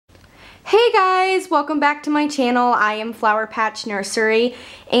Hey guys, welcome back to my channel. I am Flower Patch Nursery,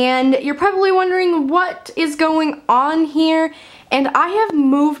 and you're probably wondering what is going on here. And I have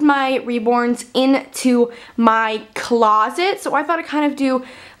moved my Reborns into my closet, so I thought I'd kind of do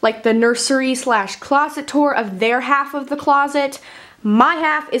like the nursery slash closet tour of their half of the closet. My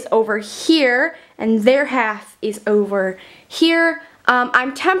half is over here, and their half is over here.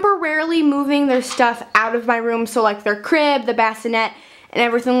 I'm temporarily moving their stuff out of my room, so like their crib, the bassinet, and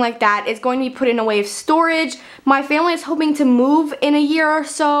everything like that is going to be put in a way of storage. My family is hoping to move in a year or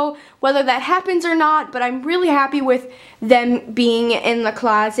so, whether that happens or not, but I'm really happy with them being in the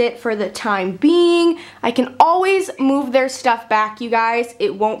closet for the time being. I can always move their stuff back, you guys.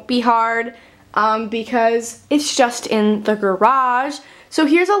 It won't be hard because it's just in the garage. So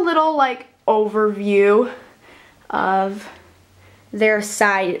here's a little like overview of their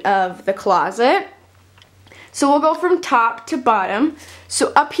side of the closet. So we'll go from top to bottom.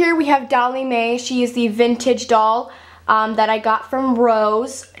 So up here we have Dolly Mae. She is the vintage doll that I got from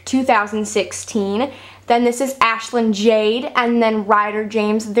Rose 2016. Then this is Ashlynn Jade, and then Ryder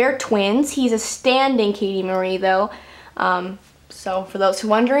James. They're twins. He's a standing Katie Marie though. So for those who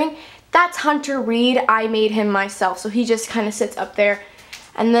are wondering, that's Hunter Reed. I made him myself, so he just kind of sits up there.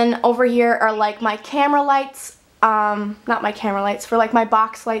 And then over here are like my camera lights. Not my camera lights, for like my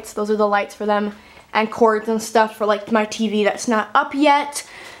box lights. Those are the lights for them. And cords and stuff for like my TV that's not up yet.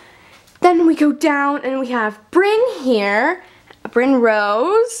 Then we go down and we have Brynn here, Brynn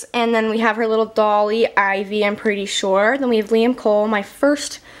Rose, and then we have her little dolly, Ivy, I'm pretty sure. Then we have Liam Cole, my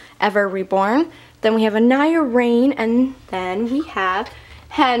first ever Reborn. Then we have Anaya Rain, and then we have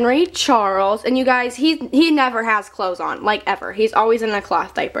Henry Charles. And you guys, he never has clothes on, like ever. He's always in a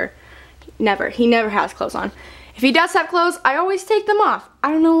cloth diaper. He never has clothes on. If he does have clothes, I always take them off. I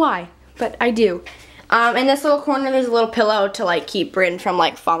don't know why, but I do. In this little corner, there's a little pillow to like keep Brynn from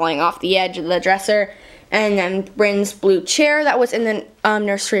like falling off the edge of the dresser. And then Brynn's blue chair that was in the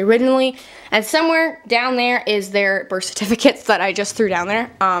nursery originally. And somewhere down there is their birth certificates that I just threw down there.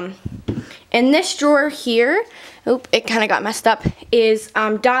 In this drawer here, oop, it kind of got messed up, is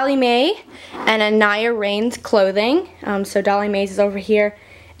Dolly Mae and Anaya Rain's clothing. So Dolly Mae's is over here,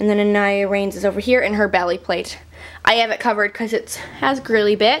 and then Anaya Rain's is over here in her belly plate. I have it covered because it has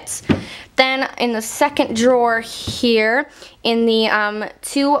girly bits. Then in the second drawer here, in the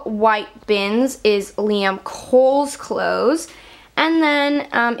two white bins, is Liam Cole's clothes. And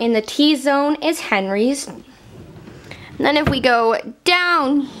then in the T-zone is Henry's. And then if we go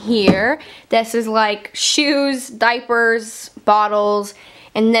down here, this is like shoes, diapers, bottles.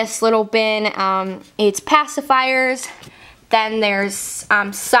 In this little bin, it's pacifiers. Then there's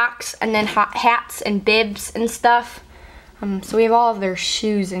socks, and then hats and bibs and stuff. So we have all of their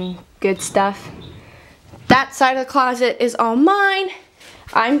shoes and good stuff. That side of the closet is all mine.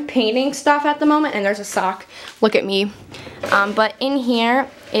 I'm painting stuff at the moment, and there's a sock. Look at me. But in here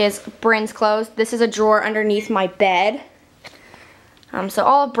is Brynn's clothes. This is a drawer underneath my bed. So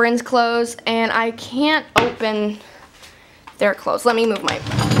all of Brynn's clothes, and I can't open their clothes. Let me move my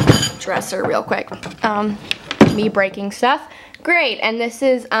dresser real quick. Me breaking stuff. Great, and this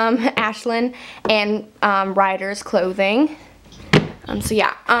is Ashlynn and Ryder's clothing. So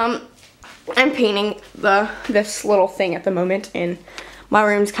yeah, I'm painting this little thing at the moment, and my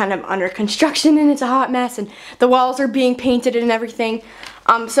room's kind of under construction, and it's a hot mess, and the walls are being painted and everything.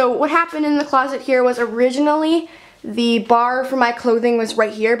 So what happened in the closet here was originally the bar for my clothing was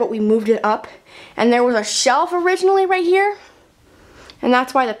right here, but we moved it up, and there was a shelf originally right here, and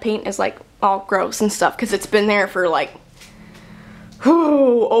that's why the paint is like all gross and stuff, because it's been there for like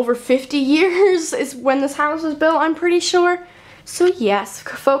over 50 years is when this house was built, I'm pretty sure. So yes,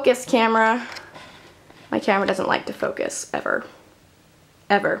 focus camera. My camera doesn't like to focus ever.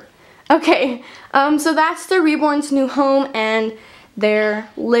 Okay, so that's the Reborn's new home and their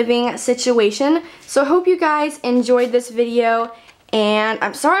living situation. So I hope you guys enjoyed this video, and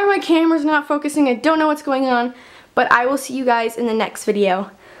I'm sorry my camera's not focusing. I don't know what's going on, but I will see you guys in the next video.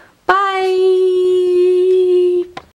 Bye!